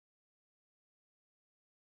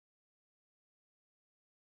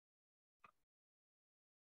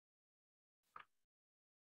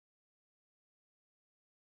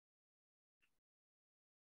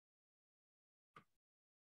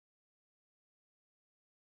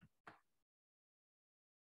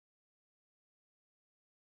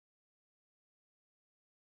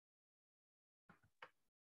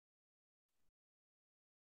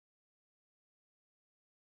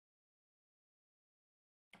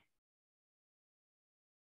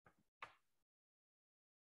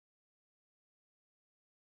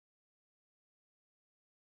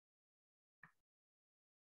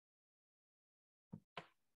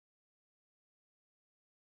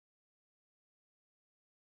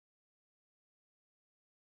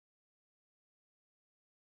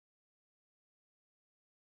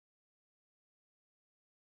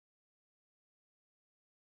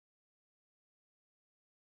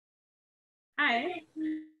Hi.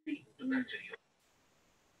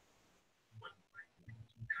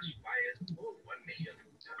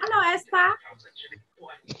 Hello, Esther.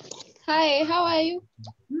 Hi, how are you?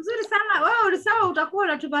 Mzuri sana. Wewe ulisema utakuwa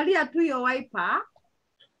unatuvalia tu hiyo wiper.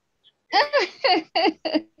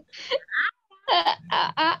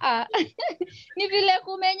 Ni vile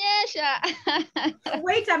kumenyesha.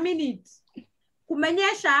 Wait a minute.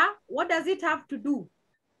 Kumenyesha, what does it have to do?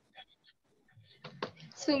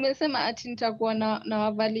 Si umesema ati nitakuwa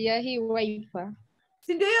nawavalia hii wiper.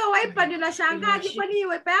 Si ndio hiyo wiper ndio nashangaje kwani hiyo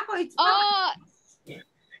wiper yako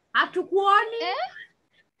hatukuoni?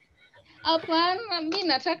 Hapana, mimi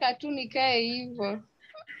nataka tu nikae hivyo.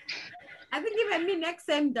 I think even me next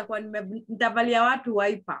time nitavalia watu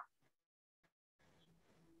wiper.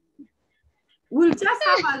 We'll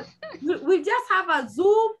just have a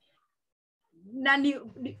Zoom na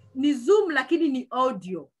ni Zoom lakini ni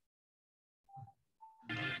audio.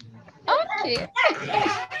 Okay.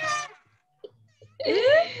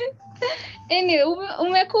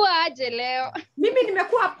 Umekuwa aje leo? Mimi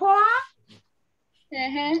nimekuwa poa.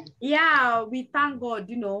 Uh-huh. Yeah, we thank God,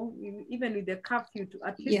 you know, even with the curfew, to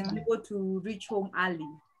at least be able to reach home early.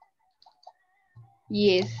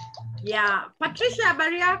 Yes. Yeah. Patricia,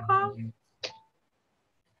 habari yako?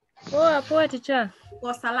 Poa teacher.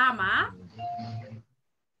 Uko salama?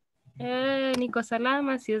 Niko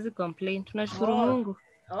salama, siwezi complain. Tunashukuru Mungu.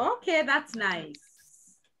 Okay, that's nice.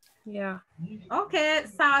 Yeah. Okay,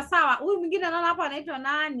 sawa. Huyu mwingine anaona hapo anaitwa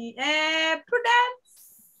nani? Prudence.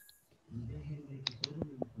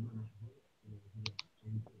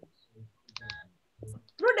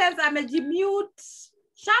 Prudence amejimute.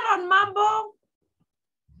 Sharon, mambo?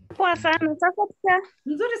 Poa sana. Sasa pia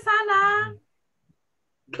Nzuri sana.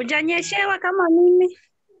 Hujanyeshewa kama mimi.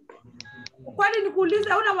 Kwani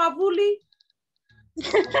nikuulize una mwavuli?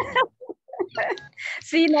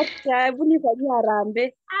 Sina hebu nifanyie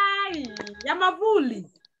harambee. Ai, ya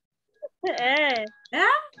mwavuli.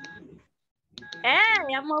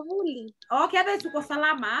 Ya mwavuli. Okay, hata tuko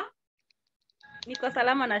salama. Niko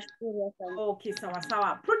salama nashukuru sana. Okay,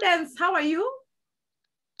 sawa. Prudence, how are you?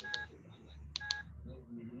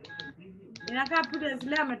 Inakaa Prudence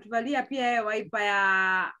leo ametuvalia pia yeye wiper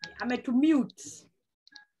ya ametumute.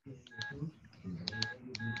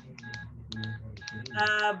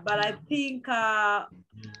 But I think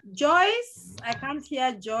Joyce, I can't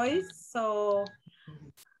hear Joyce, so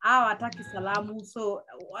hataki salamu. So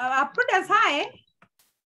Prudence, hi.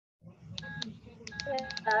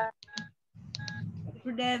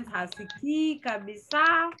 Prudence hasikii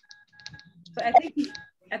kabisa. So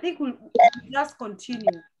I think we'll just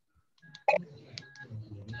continue.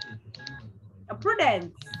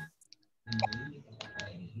 Prudence.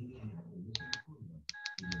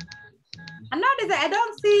 And nowadays I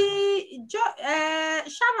don't see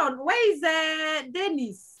Sharon. Where is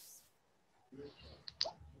Dennis?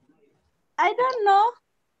 I don't know.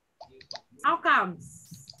 How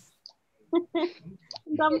comes?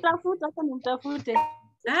 Nitamtafuta hata nimtafute.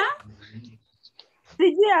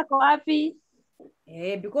 Sijui ako wapi.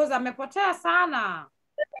 Because amepotea sana.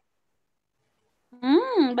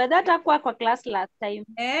 But hata hakuwa kwa class last time.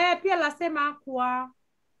 Pia lasema hakuwa.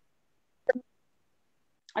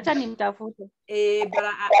 Acha nimtafute. But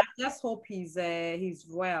I just hope he's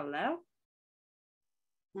well.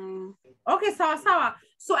 Okay, sawa.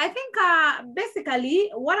 So I think basically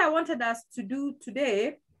what I wanted us to do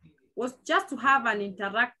today was just to have an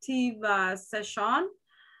interactive session.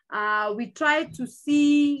 We tried to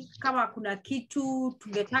see kama kuna kitu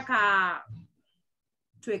tungetaka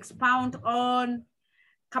to expound on,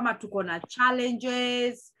 kama tuko na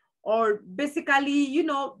challenges, or basically, you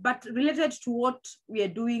know, but related to what we are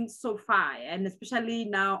doing so far, and especially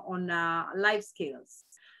now on life skills.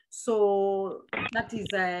 So that is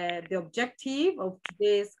the objective of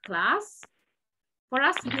today's class, for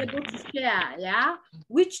us to be able to share,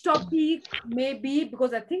 which topic maybe,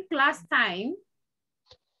 because I think last time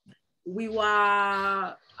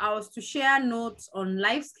I was to share notes on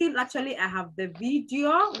life skills. Actually, I have the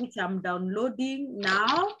video, which I'm downloading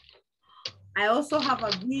now. I also have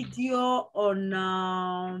a video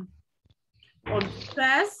on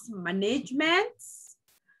stress management.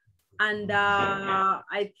 And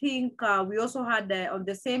I think we also had on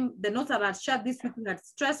the notes that I shared this week, we had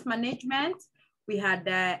stress management, we had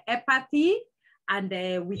empathy, and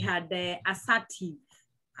we had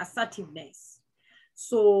assertiveness.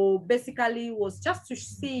 So basically it was just to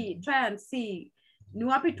try and see ni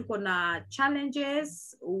wapi tuko na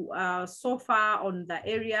challenges so far on the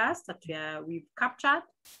areas that we've captured,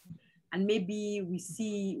 and maybe we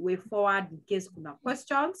see way forward in case kuna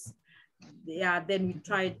questions. Then we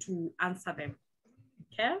try to answer them.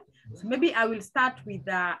 Okay, So maybe I will start with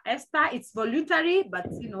Esther. It's voluntary, but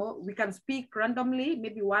you know, we can speak randomly,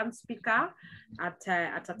 maybe one speaker at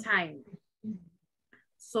a time.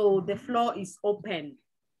 So the floor is open.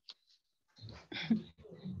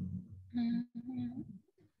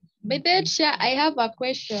 Bedetsha, I have a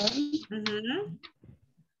question.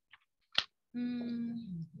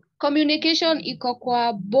 Communication iko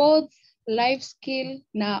kwa both life skill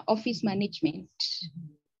na office management.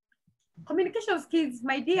 Communication skills,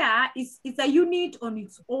 my dear, is a unit on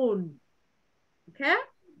its own. Okay?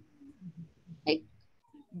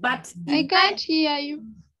 But I can't hear you.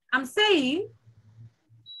 I'm saying,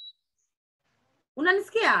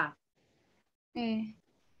 unanisikia? Can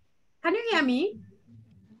you hear me?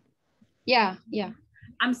 Yeah.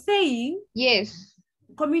 I'm saying, yes.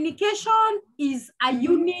 Communication is a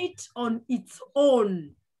unit on its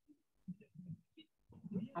own.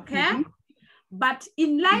 Okay? But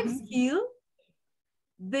in life skill,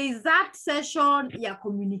 there is that session,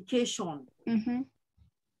 communication.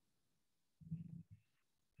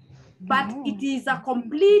 But it is a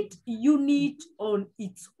complete unit on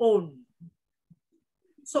its own.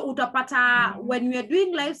 So utapata, when we are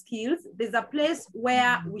doing life skills, there's a place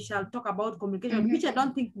where we shall talk about communication, which I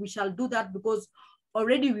don't think we shall do that because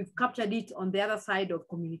already we've captured it on the other side of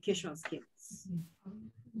communication skills.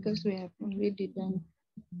 Because we have already done.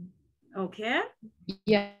 Okay?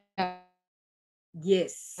 Yeah.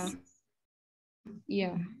 Yes.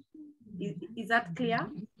 Yeah. Is that clear?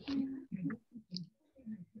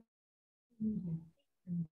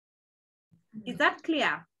 Is that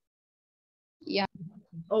clear? Yeah.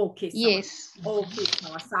 Okay. Sawa. Yes. Okay,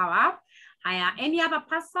 sawa. Haya, any other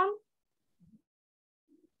person?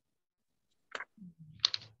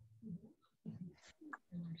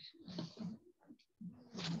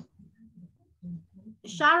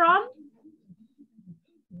 Sharon?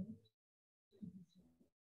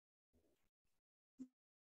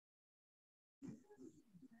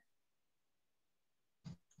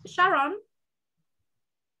 Sharon?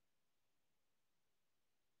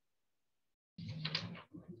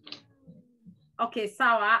 Okay,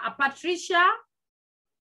 sawa. Patricia?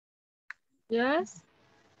 Yes.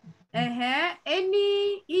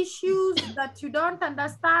 Any issues that you don't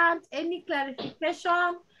understand? Any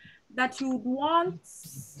clarification that you would want?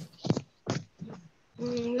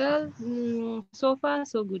 So far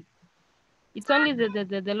so good. It's only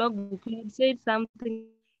the logbook. You had said something.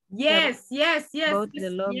 Yes. About the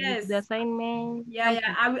logbook, yes. the assignment. Yeah.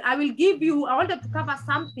 I will give you. I wanted to cover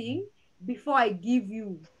something before I give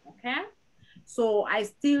you. Okay. So I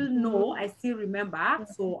still know, I still remember.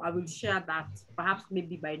 So I will share that perhaps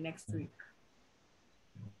maybe by next week.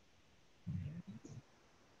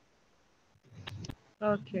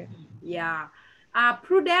 Okay. Yeah.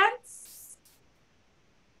 Prudence.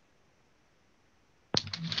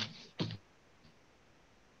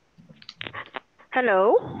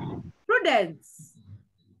 Hello. Prudence.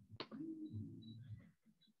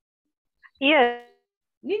 Yes.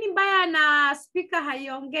 Nini mbaya na speaker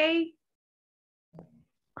haiongei?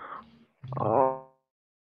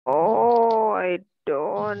 I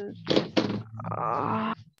don't.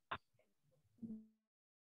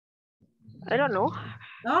 I don't know.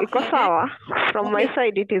 Okay. Iko sawa. From my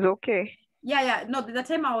side, it is okay. Yeah. No, the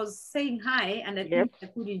time I was saying hi and I think I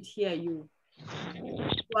couldn't hear you.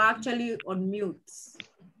 You were actually on mute.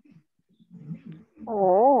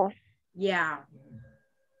 Oh. Yeah.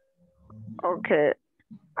 Okay.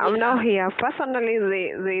 I'm now here. Personally,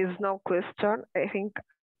 there is no question. I think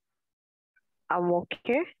I'm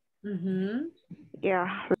okay.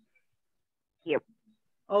 Yeah. Yep.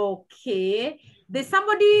 Okay. There's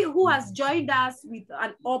somebody who has joined us with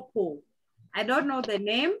an Oppo. I don't know the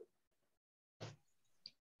name.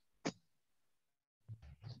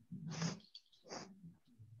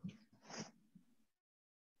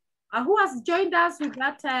 Who has joined us with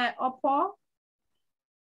that Oppo?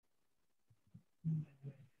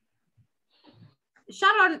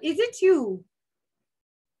 Sharon, is it you?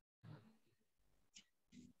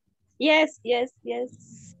 Yes.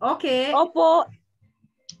 Okay. Oppo.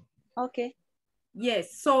 Okay.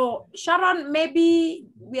 Yes. So Sharon, maybe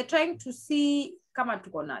we are trying to see kama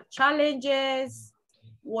tuko na challenges.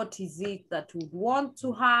 What is it that we want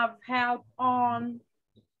to have help on?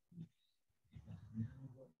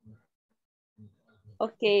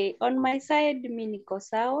 Okay. On my side, mi niko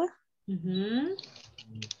sawa.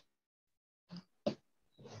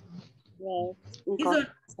 Yes. Niko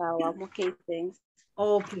sawa. Okay, thanks.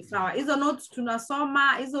 Okay, sawa. Hizo notes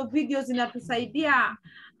tunasoma, hizo videos zinatusaidia.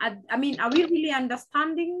 I mean, are we really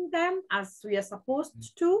understanding them as we are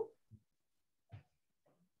supposed to?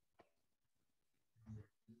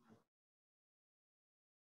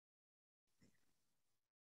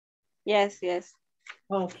 Yes, yes.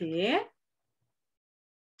 Okay.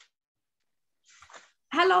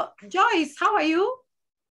 Hello, Joyce, how are you?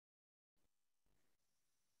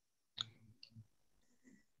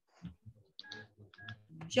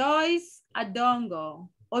 Joyce Odongo,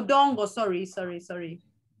 sorry.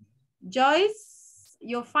 Joyce,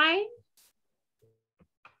 you're fine?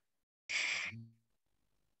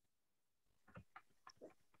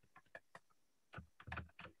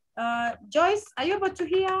 Joyce, are you able to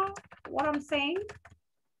hear what I'm saying?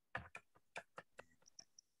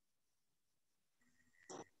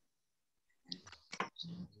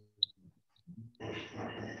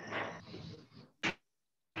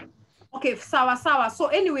 Okay, sawa. So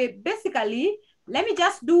anyway, basically, let me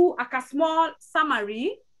just do a small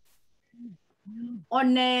summary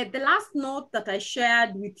on the last note that I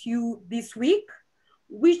shared with you this week,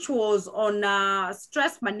 which was on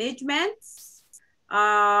stress management,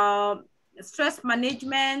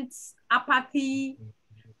 apathy,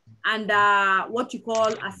 and what you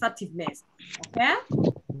call assertiveness, okay?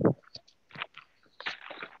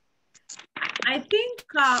 I think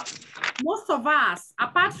most of us,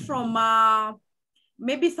 apart from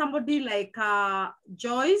maybe somebody like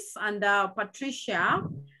Joyce and Patricia,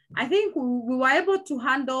 I think we were able to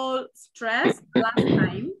handle stress last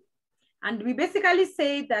time. And we basically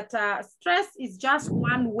say that stress is just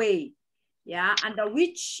one way, yeah, under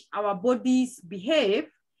which our bodies behave,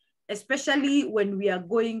 especially when we are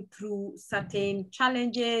going through certain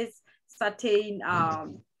challenges, certain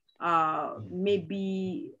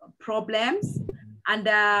maybe problems. And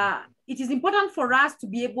it is important for us to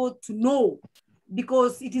be able to know,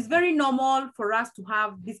 because it is very normal for us to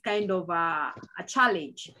have this kind of a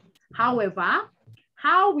challenge. However,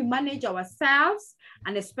 how we manage ourselves,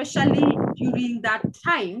 and especially during that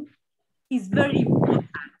time, is very important,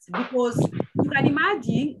 because you can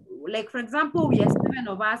imagine, like, for example, we are 7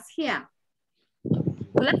 of us here.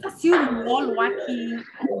 So let's assume we're all working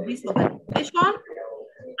in this organization.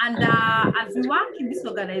 And as we work in this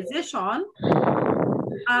organization,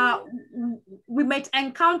 we might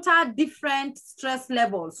encounter different stress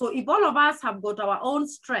levels. So if all of us have got our own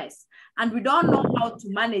stress and we don't know how to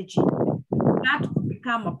manage it, that could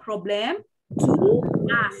become a problem to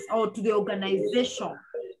us or to the organization.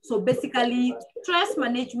 So basically, stress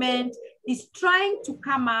management is trying to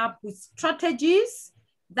come up with strategies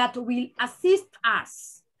that will assist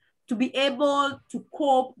us to be able to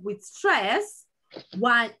cope with stress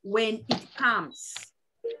when it comes.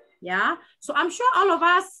 Yeah, so I'm sure all of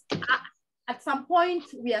us at some point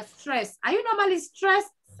we are stressed. Are you normally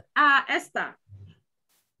stressed, Esther?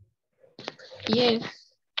 Yes.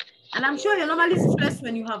 And I'm sure you're normally stressed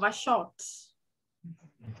when you have a shot.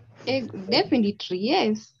 Definitely,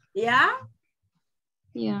 yes. Yeah?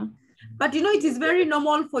 Yeah. But you know, it is very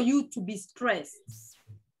normal for you to be stressed.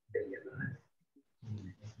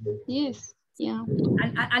 Yes. Yeah.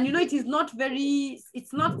 And you know, it is not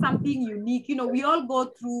it's not something unique. You know, we all go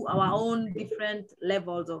through our own different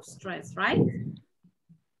levels of stress, right?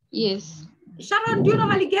 Yes. Sharon, do you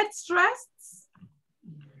normally get stressed?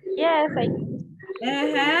 Yes, I do.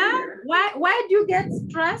 Why do you get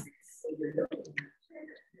stressed?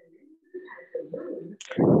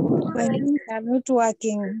 When I'm not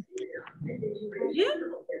working. Yeah?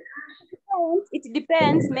 It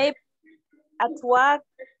depends, maybe at work.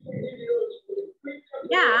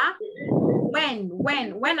 Yeah.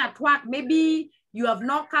 When at work, maybe you have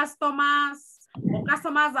no customers, or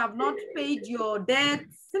customers have not paid your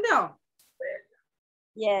debts.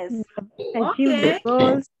 Yes. Okay.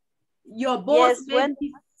 Your boss, Yes,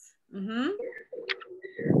 maybe.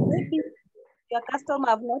 Maybe your customer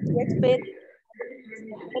have not yet paid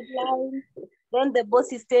the deadline. Then the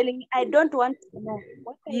boss is telling me, I don't want to know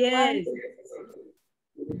what I Yes.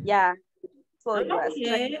 want. Yeah. So you are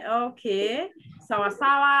stressed. Okay.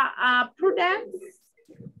 Sawa. Prudence?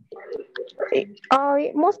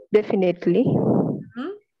 Most definitely.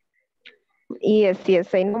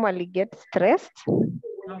 Yes, I normally get stressed.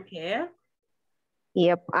 Okay.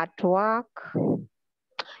 Yep, at work,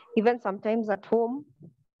 even sometimes at home.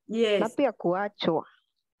 Yes. Na pia kuachwa.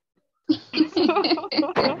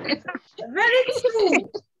 Very true.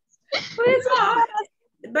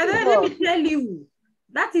 But then let me tell you,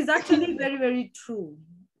 that is actually very, very true.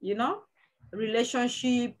 You know,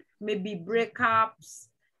 relationship, maybe breakups,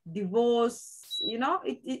 divorce, you know,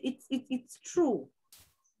 it's true.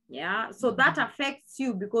 Yeah, so that affects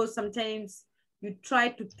you, because sometimes you try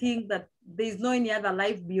to think that there's no any other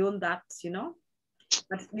life beyond that, you know,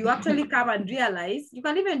 but you actually come and realize you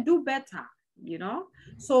can even do better, you know.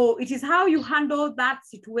 So it is how you handle that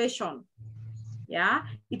situation. Yeah,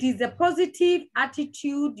 it is a positive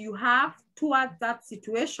attitude you have towards that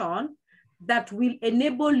situation that will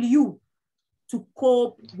enable you to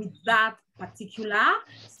cope with that particular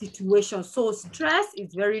situation. So stress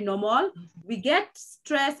is very normal. We get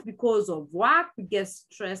stressed because of work. We get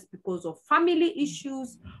stressed because of family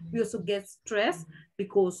issues. We also get stressed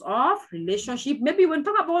because of relationship. Maybe when we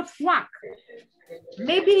talk about work,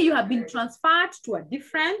 maybe you have been transferred to a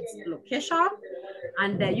different location,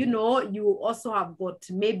 and you know, you also have got,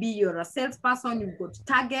 maybe you're a salesperson, you've got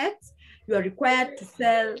targets, you are required to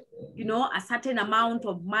sell, you know, a certain amount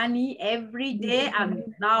of money every day.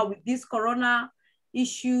 And now with these corona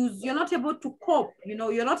issues, you're not able to cope, you know,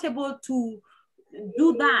 you're not able to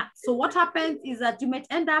do that. So what happens is that you might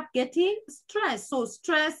end up getting stressed. So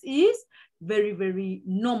stress is very, very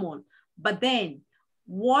normal. But then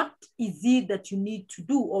what is it that you need to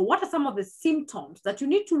do? Or what are some of the symptoms that you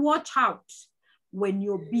need to watch out when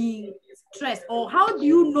you're being stressed? Or how do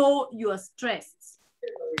you know you are stressed?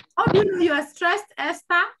 How do you know you are stressed,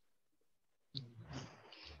 Esther?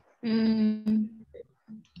 Being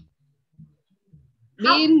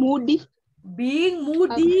moody. Being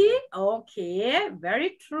moody. Okay,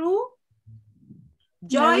 very true.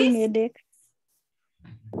 Having Joyce? headache.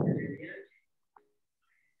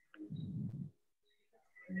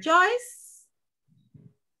 Joyce?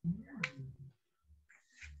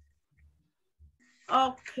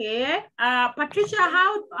 Okay. Patricia,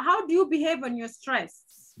 how do you behave when you're stressed?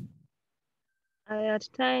 I at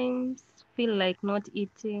times feel like not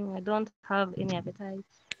eating. I don't have any appetite.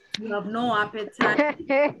 You have no appetite.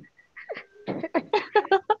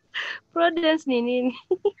 Prudence ni nini?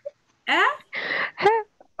 Eh?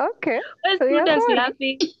 Okay. Why is So you're Prudence sorry.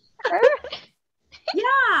 laughing?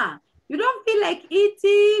 Yeah. You don't feel like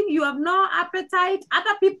eating. You have no appetite.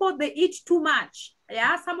 Other people, they eat too much.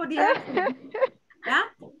 Yeah. Somebody else. Yeah.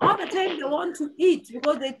 All the time they want to eat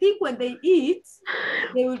because they think when they eat,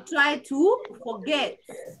 they will try to forget.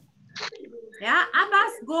 Yeah.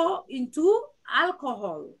 Others go into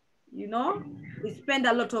alcohol. You know, they spend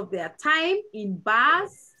a lot of their time in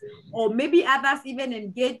bars, or maybe others even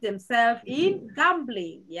engage themselves in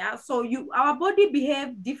gambling. Yeah. So our body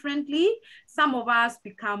behaves differently. Some of us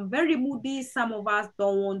become very moody. Some of us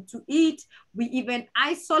don't want to eat. We even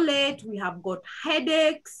isolate. We have got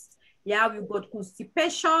headaches. Yeah. We've got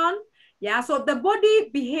constipation. Yeah. So the body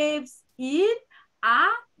behaves in a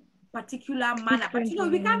particular manner. But you know,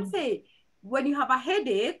 we can't say when you have a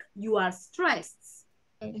headache, you are stressed.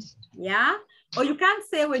 Yeah. Or you can't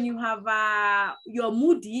say when you have you're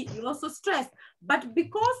moody, you're also stressed. But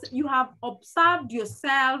because you have observed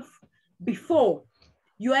yourself before,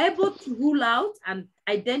 you're able to rule out and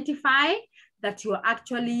identify that you're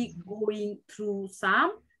actually going through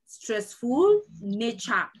some stressful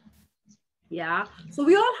nature. Yeah. So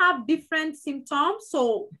we all have different symptoms.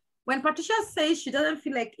 So when Patricia says she doesn't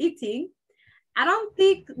feel like eating, I don't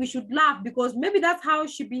think we should laugh, because maybe that's how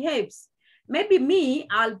she behaves. Maybe me,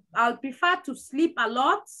 I'll prefer to sleep a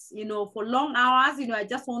lot, you know, for long hours. You know, I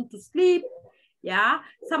just want to sleep. Yeah.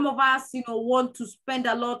 Some of us, you know, want to spend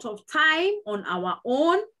a lot of time on our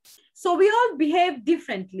own. So we all behave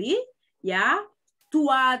differently. Yeah.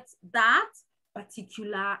 Towards that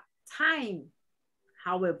particular time.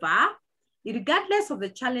 However, regardless of the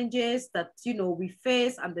challenges that, you know, we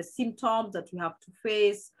face and the symptoms that we have to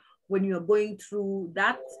face when you're going through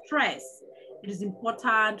that stress, it is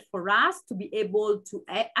important for us to be able to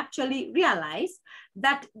actually realize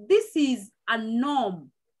that this is a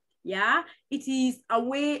norm. Yeah, it is a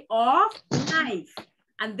way of life.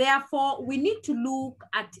 And therefore, we need to look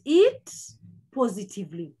at it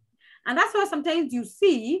positively. And that's why sometimes you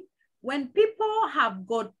see when people have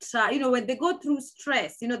got, you know, when they go through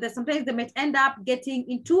stress, you know, that sometimes they might end up getting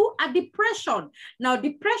into a depression. Now,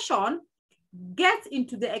 depression gets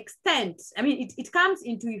into the extent, I mean, it comes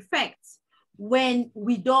into effect when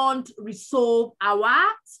we don't resolve our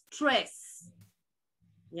stress.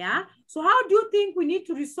 Yeah. So how do you think we need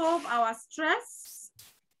to resolve our stress?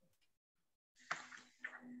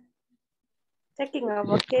 Taking a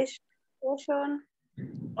vacation.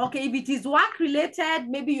 Okay, if it is work related,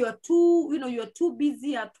 maybe you're too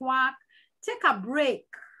busy at work, take a break,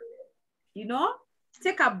 you know,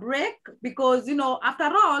 take a break, because, you know, after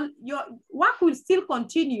all, your work will still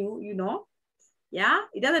continue, you know. Yeah,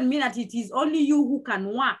 it doesn't mean that it is only you who can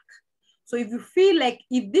work. So if you feel like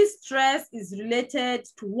if this stress is related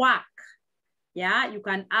to work, yeah, you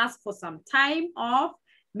can ask for some time off,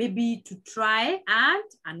 maybe to try and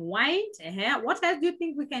unwind. What else do you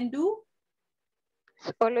think we can do?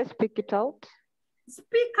 Always speak it out.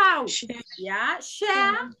 Speak out. Yeah,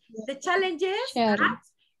 share the challenges that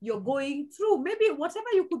you're going through. Maybe whatever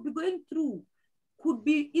you could be going through could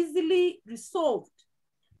be easily resolved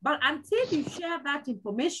But until you share that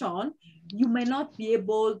information, you may not be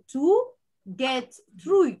able to get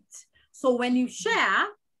through it. So when you share,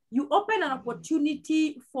 you open an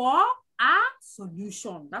opportunity for a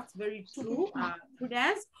solution. That's very true,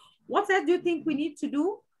 Prudence. What else do you think we need to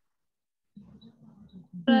do?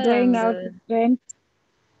 Going out with friends.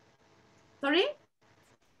 Sorry?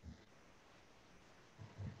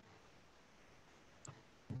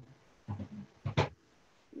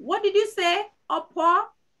 What did you say, Oppo?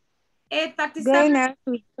 8:37? Going out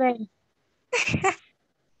with friends.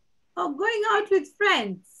 Oh, going out with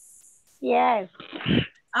friends. Yes.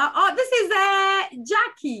 Oh, this is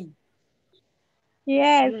Jackie.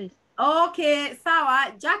 Yes. Yes. Okay,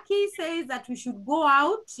 Sawa. Jackie says that we should go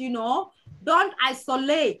out, you know, don't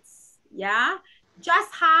isolate. Yeah,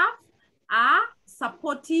 just have a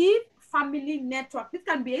supportive family network. This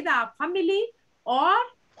can be either a family or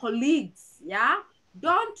colleagues. Yeah,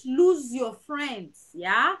 don't lose your friends.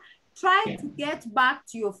 Yeah, try to get back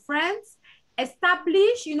to your friends.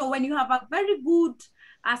 Establish, you know, when you have a very good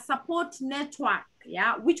support network.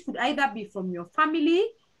 Yeah, which could either be from your family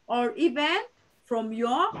or even from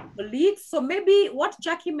your colleagues. So maybe what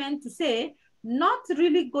Jackie meant to say, not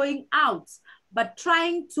really going out, but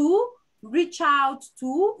trying to reach out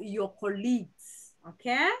to your colleagues.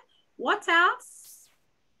 Okay. What else?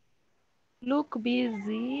 Look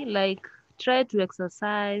busy, like try to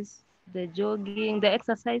exercise, the jogging, the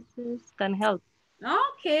exercises can help.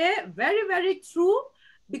 Okay, very, very true.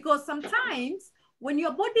 Because sometimes when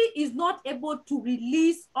your body is not able to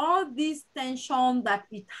release all this tension that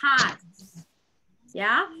it has,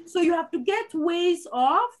 yeah, so you have to get ways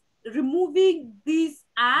of removing this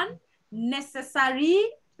unnecessary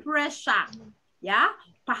pressure. Yeah,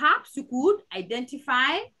 perhaps you could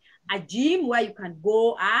identify a gym where you can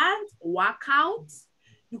go and work out.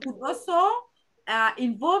 You could also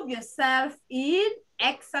involve yourself in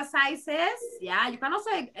exercises. Yeah, you can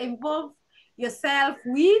also involve yourself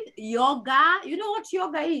with yoga. You know what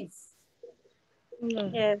yoga is?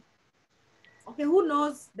 Yes. Okay, who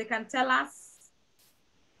knows? They can tell us.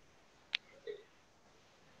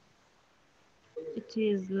 It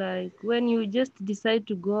is like when you just decide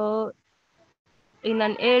to go in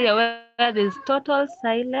an area where there's total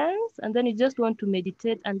silence and then you just want to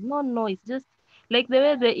meditate and no, it's just like the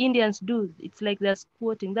way the Indians do. It's like they're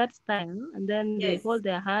squatting that style and then they Yes. hold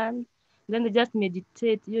their hand, then they just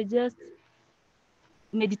meditate. You're just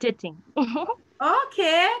meditating.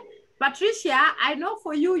 Okay. Patricia, I know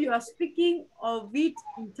for you, you are speaking of it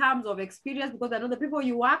in terms of experience because I know the people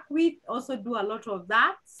you work with also do a lot of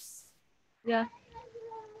that. Yeah.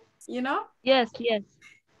 You know? Yes.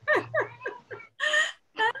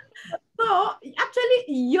 So actually,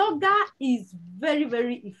 yoga is very,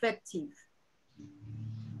 very effective.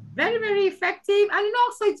 Very, very effective. And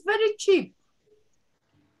also it's very cheap.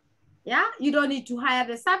 Yeah, you don't need to hire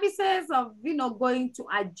the services of, you know, going to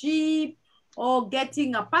a gym or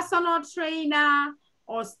getting a personal trainer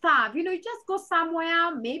or staff. You know, you just go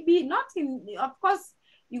somewhere, maybe not in, of course,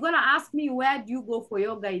 you're going to ask me, where do you go for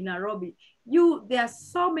yoga in Nairobi? There are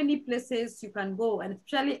so many places you can go, and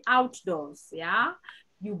especially outdoors. Yeah.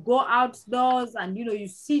 You go outdoors and, you know, you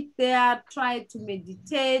sit there, try to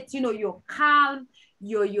meditate, you know, you're calm,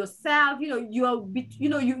 you're yourself, you know,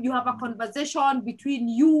 you have a conversation between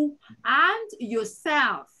you and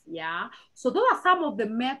yourself. Yeah. So those are some of the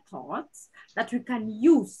methods that we can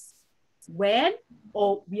use when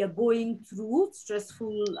or we are going through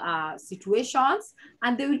stressful situations,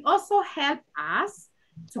 and they will also help us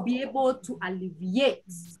to be able to alleviate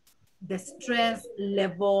the stress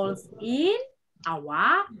levels in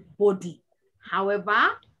our body. However,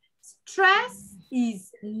 stress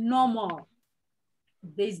is normal.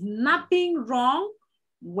 There's nothing wrong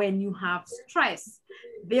when you have stress.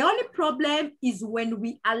 The only problem is when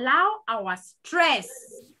we allow our stress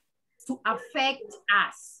to affect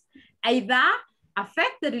us, either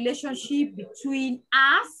affect the relationship between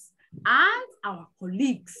us and our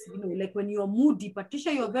colleagues. You know, like when you're moody,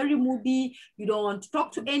 Patricia, you're very moody, you don't want to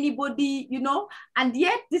talk to anybody, you know, and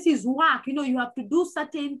yet this is work, you know, you have to do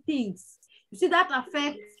certain things. You see, that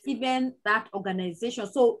affects even that organization.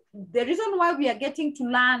 So the reason why we are getting to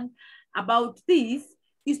learn about this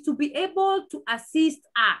is to be able to assist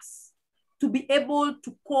us, to be able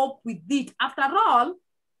to cope with it. After all,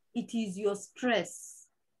 it is your stress.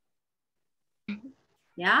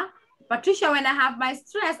 Yeah. Patricia, when I have my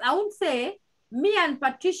stress, I won't say, me and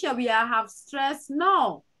Patricia, we have stress.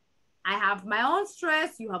 No, I have my own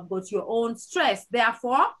stress. You have got your own stress.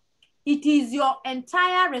 Therefore, it is your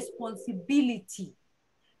entire responsibility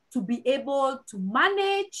to be able to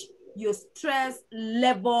manage your stress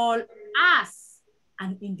level as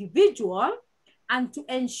an individual and to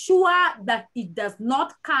ensure that it does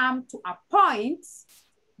not come to a point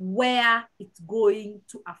where it's going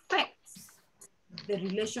to affect the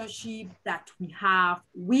relationship that we have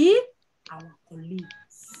with our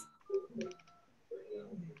colleagues.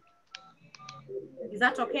 Is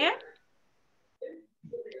that okay?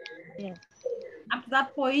 Yes. Up to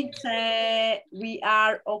that point, we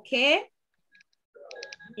are okay?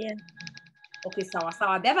 Yeah. Okay, sawa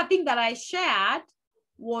sawa. The other thing that I shared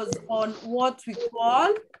was on what we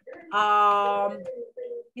call,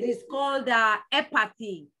 it is called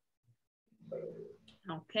empathy.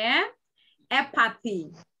 Okay,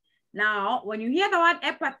 empathy. Now, when you hear the word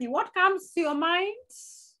empathy, what comes to your mind?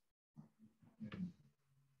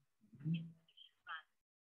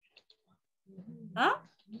 Huh?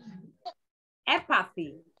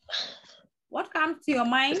 Empathy. What comes to your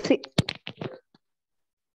mind? See,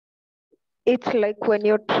 it's like when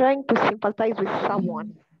you're trying to sympathize with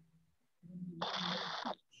someone.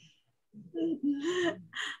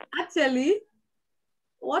 Actually,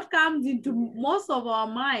 what comes into most of our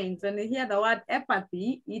minds when we hear the word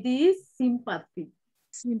empathy, it is sympathy.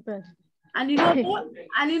 Sympathy. And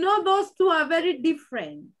you know, those two are very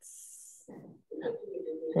different.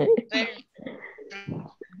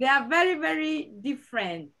 They are very, very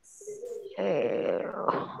different.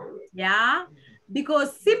 Yeah,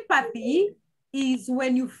 because sympathy is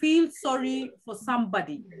when you feel sorry for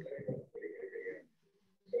somebody.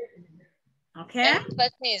 Okay.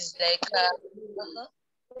 Empathy is like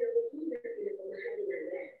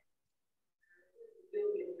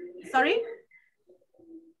Sorry?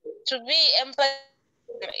 to be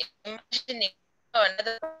imagining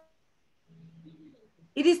another.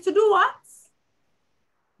 It is to do what?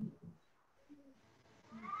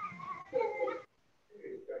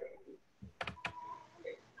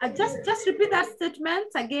 Just repeat that statement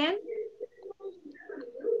again.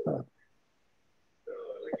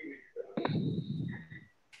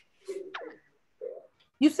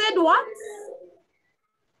 You said what?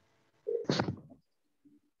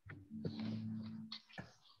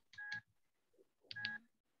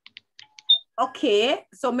 Okay,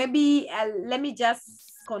 so maybe let me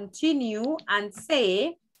just continue and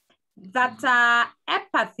say that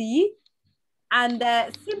empathy and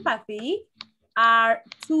sympathy are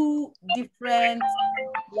two different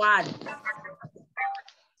words.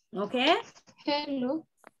 Okay? Hello.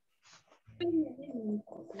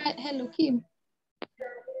 Hello, Kim.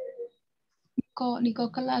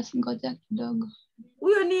 Niko class, ngoja kidogo.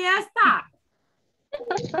 Huyo ni Esther.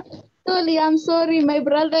 Sorry, I'm sorry. My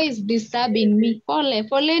brother is disturbing me.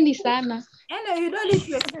 Poleni sana. Anyway, you don't need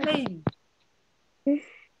to explain.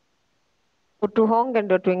 Utuhonge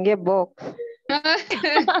ndo tuingie box.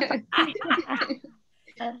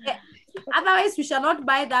 Otherwise, we shall not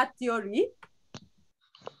buy that theory.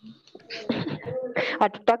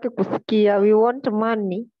 Hatutaki kusikia. We want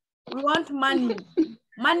money. We want money.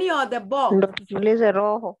 Money or the box. Ndo tutulize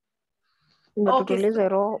roho. Ndo Okay, tutulize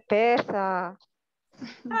roho. Pesa.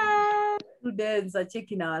 Students are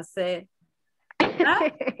checking ourselves. Huh?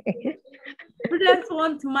 Students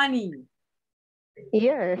want money.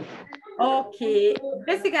 Yes. Okay,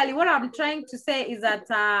 basically what I'm trying to say is that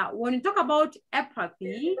when you talk about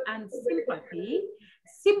empathy and sympathy,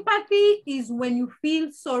 sympathy is when you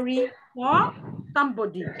feel sorry for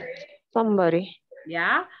somebody. Somebody.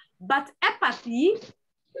 Yeah, but empathy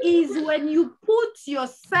is when you put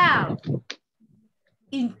yourself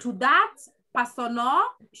into that personal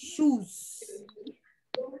shoes.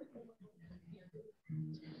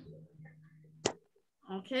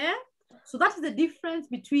 Okay, so that's the difference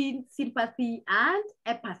between sympathy and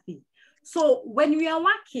empathy. So when we are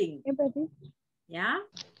working, Empathy. yeah,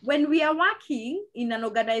 when we are working in an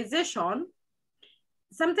organization,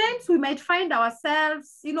 sometimes we might find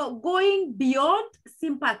ourselves, you know, going beyond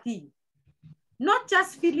sympathy, not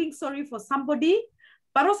just feeling sorry for somebody,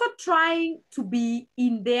 but also trying to be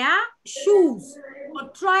in their shoes or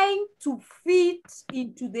trying to fit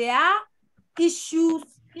into their issues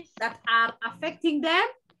that are affecting them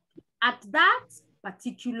at that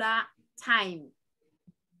particular time.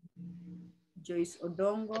 Joyce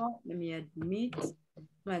Odongo, let me admit. Oh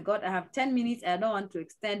my God, I have 10 minutes. I don't want to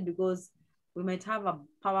extend because we might have a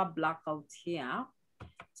power blackout here.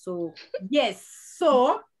 So yes,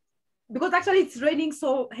 so because actually it's raining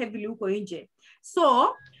so heavily.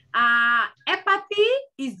 So empathy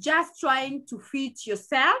is just trying to fit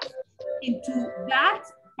yourself into that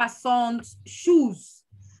person's shoes.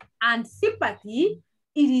 And sympathy,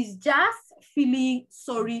 it is just feeling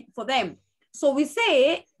sorry for them. So we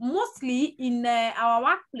say mostly in our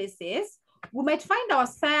workplaces, we might find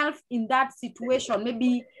ourselves in that situation.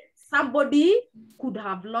 Maybe somebody could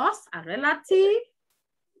have lost a relative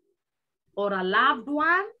or a loved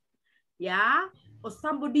one, yeah, or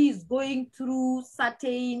somebody is going through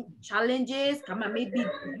certain challenges, maybe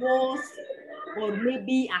divorce, or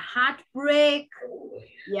maybe a heartbreak,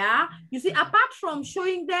 yeah. You see, apart from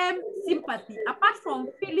showing them sympathy, apart from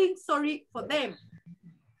feeling sorry for them,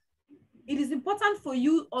 it is important for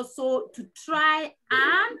you also to try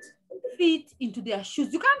and fit into their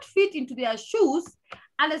shoes. You can't fit into their shoes,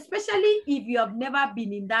 and especially if you have never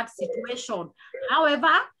been in that situation.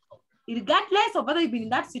 However, regardless of whether you've been in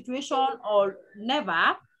that situation or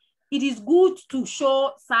never, it is good to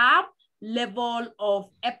show some level of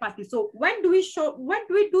empathy. So when do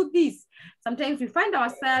we do this? Sometimes we find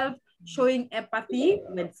ourselves showing empathy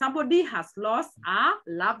when somebody has lost a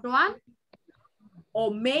loved one,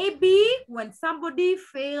 or maybe when somebody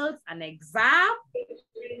fails an exam,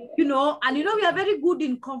 and we are very good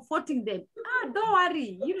in comforting them. Don't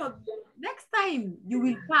worry, next time you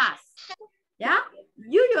will pass. Yeah,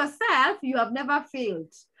 you yourself, you have never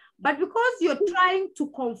failed, but because you're trying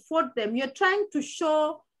to comfort them, you're trying to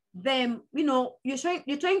show them, you're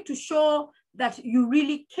trying to show that you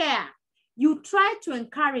really care. You try to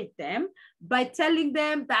encourage them by telling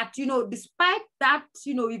them that, despite that,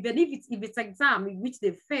 even if it's exam in which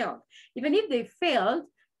they failed, even if they failed,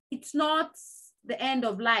 it's not the end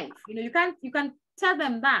of life. You can tell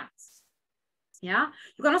them that. Yeah,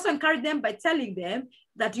 you can also encourage them by telling them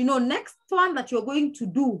that, next one that you're going to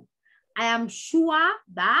do, I am sure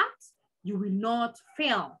that you will not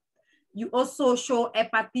fail. You also show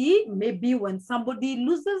empathy, maybe when somebody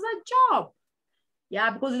loses a job. Yeah,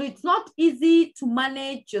 because it's not easy to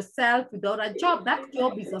manage yourself without a job. That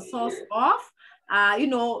job is a source of,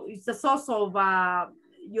 it's a source of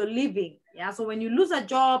your living. Yeah, so when you lose a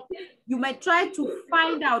job, you might try to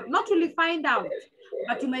find out, not really find out,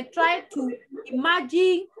 but you might try to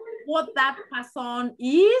imagine what that person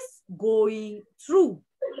is going through.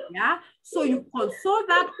 Yeah, so you console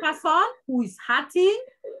that person who is hurting.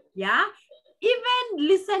 Yeah, even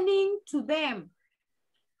listening to them,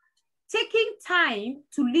 taking time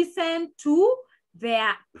to listen to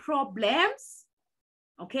their problems,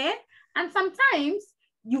 okay? And sometimes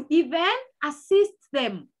you even assist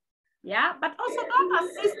them, yeah? But also don't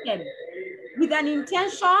assist them with an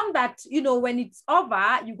intention that, when it's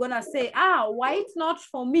over, you're gonna say, why it's not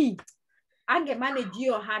for me? I can manage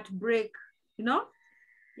your heartbreak,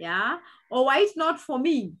 yeah? Or why it's not for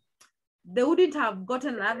me? They wouldn't have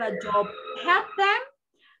gotten another job. Help them,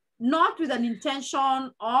 not with an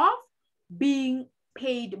intention of being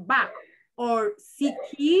paid back or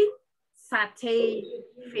seeking certain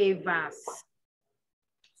favors.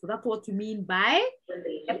 So that's what you mean by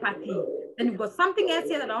empathy. Then you've got something else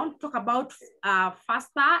here that I want to talk about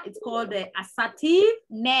faster. It's called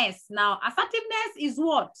assertiveness. Now, assertiveness is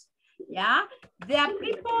what? Yeah, there are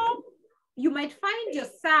people, you might find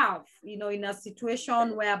yourself, in a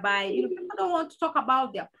situation whereby people don't want to talk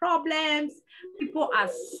about their problems. People are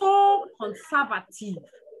so conservative.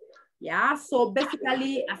 Yeah, so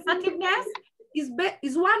basically assertiveness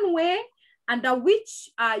is one way under which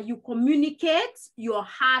you communicate your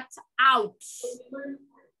heart out.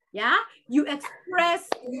 Yeah, you express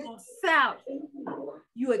yourself,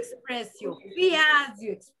 you express your fears,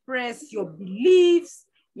 you express your beliefs.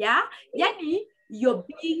 Yeah, yani you're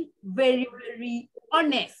being very, very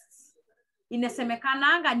honest.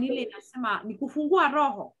 Inasemekananga nile inasema ni kufungua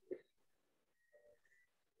roho.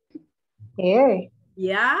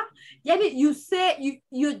 Yeah, yani you say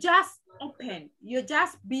you're just open, you're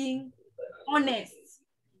just being honest.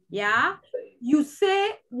 Yeah, you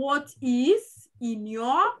say what is in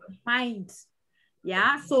your mind.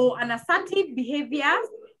 Yeah, so an assertive behavior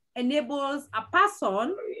enables a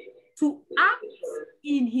person to act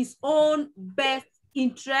in his own best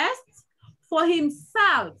interest for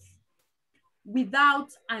himself without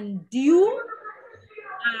undue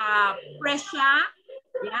pressure,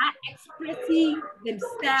 yeah, expressing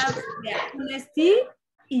themselves, their honesty,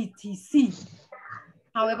 etc.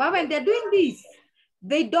 However, when they're doing this,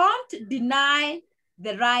 they don't deny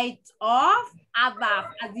the right of others,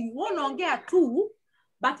 as in one ongea too,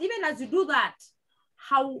 but even as you do that,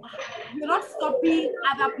 how you're not stopping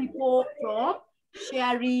other people from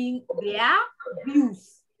sharing their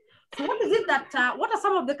views. So what is it that, what are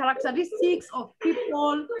some of the characteristics of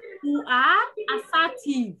people who are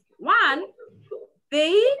assertive? One,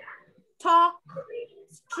 they talk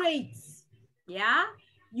straight. Yeah,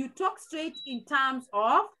 you talk straight in terms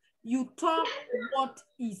of you talk what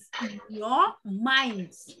is in your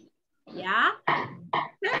mind. Yeah,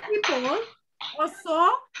 some people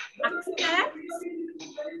also accept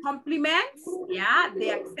compliments. Yeah,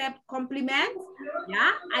 they accept compliments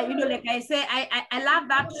Yeah, like I say, I love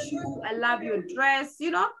that shoe, I love your dress,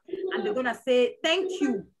 and they're gonna say thank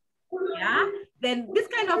you. Yeah, then this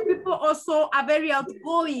kind of people also are very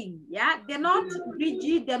outgoing. Yeah, they're not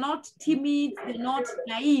rigid, they're not timid, they're not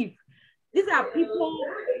naive. These are people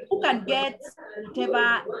who can get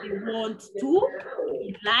whatever they want to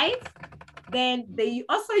in life. Then they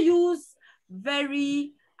also use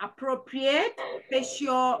very appropriate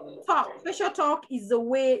facial talk. Facial talk is the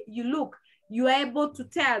way you look. You're able to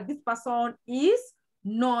tell this person is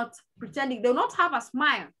not pretending. They will not have a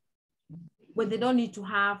smile when they don't need to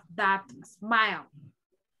have that smile.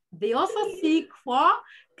 They also seek for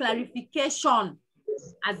clarification,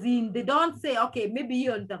 as in they don't say, okay, maybe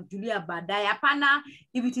you're Julia Badayapana.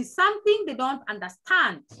 If it is something they don't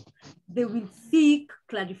understand, they will seek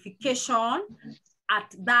clarification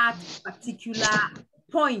at that particular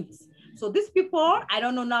point. So these people, I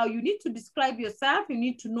don't know now, you need to describe yourself. You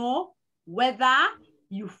need to know whether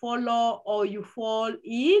you follow or you fall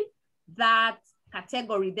in that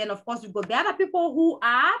category. Then of course, you've got the other people who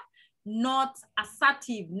are not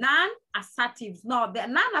assertive, non-assertives. No, the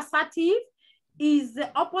non-assertive is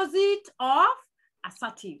the opposite of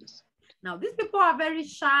assertive. Now, these people are very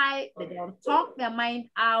shy. They don't talk their mind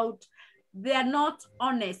out. They are not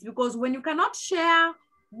honest, because when you cannot share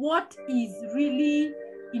what is really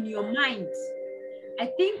in your mind, I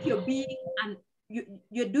think you're being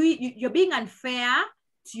you're being unfair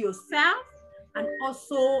to yourself, and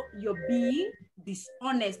also you're being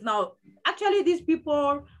dishonest. Now, actually, these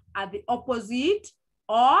people are the opposite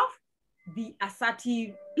of the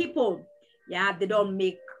assertive people. Yeah, they don't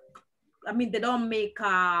make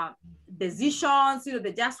decisions.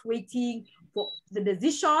 They're just waiting for the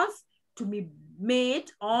decisions to be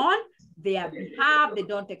made on their behalf. They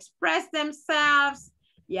don't express themselves.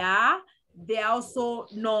 Yeah, they're also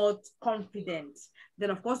not confident. Then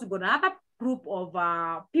of course, we've got another group of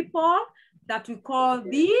people that we call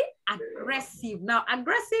the aggressive. Now,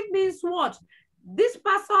 aggressive means what? This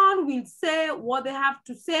person will say what they have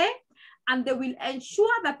to say, and they will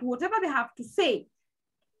ensure that whatever they have to say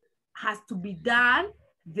has to be done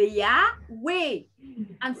their way.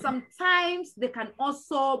 And sometimes they can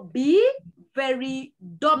also be very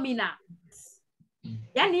dominant.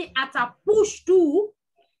 Yani ata push to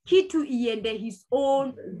kitu iende his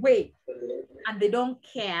own way, and they don't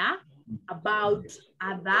care about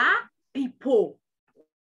other people.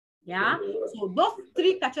 Yeah, so those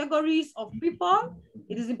three categories of people,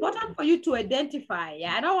 it is important for you to identify.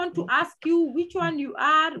 Yeah, I don't want to ask you which one you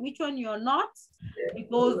are, which one you're not,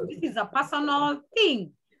 because this is a personal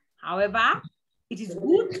thing. However, it is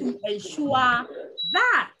good to ensure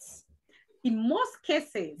that in most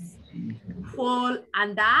cases, you fall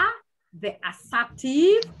under the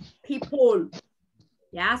assertive people.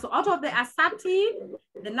 Yeah, so out of the assertive,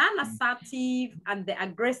 the non-assertive, and the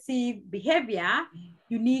aggressive behavior,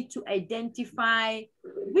 you need to identify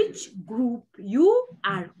which group you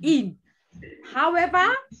are in.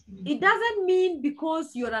 However, it doesn't mean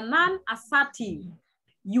because you're a non-assertive,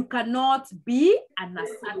 you cannot be an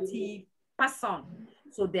assertive person.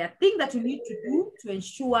 So there are things that you need to do to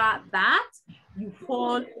ensure that you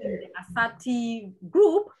fall in the assertive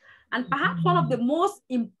group. And perhaps one of the most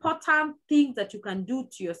important things that you can do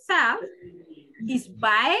to yourself is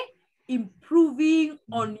by improving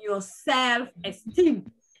on your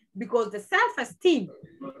self-esteem, because the self-esteem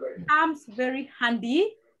comes very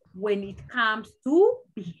handy when it comes to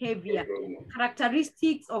behavior.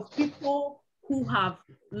 Characteristics of people who have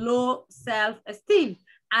low self-esteem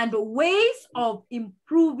and ways of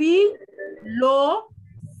improving low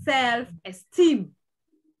self-esteem.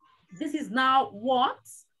 This is now what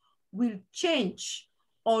will change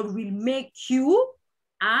or will make you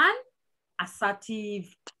an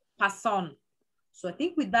assertive person. So I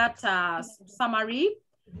think with that summary,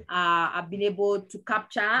 I've been able to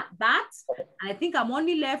capture that. I think I'm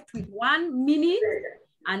only left with 1 minute,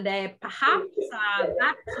 and perhaps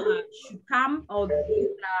that should come on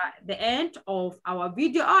the end of our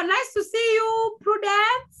video. Oh, nice to see you,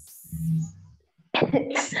 Prudence.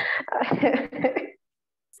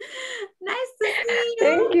 Nice to see you.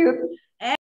 Thank you.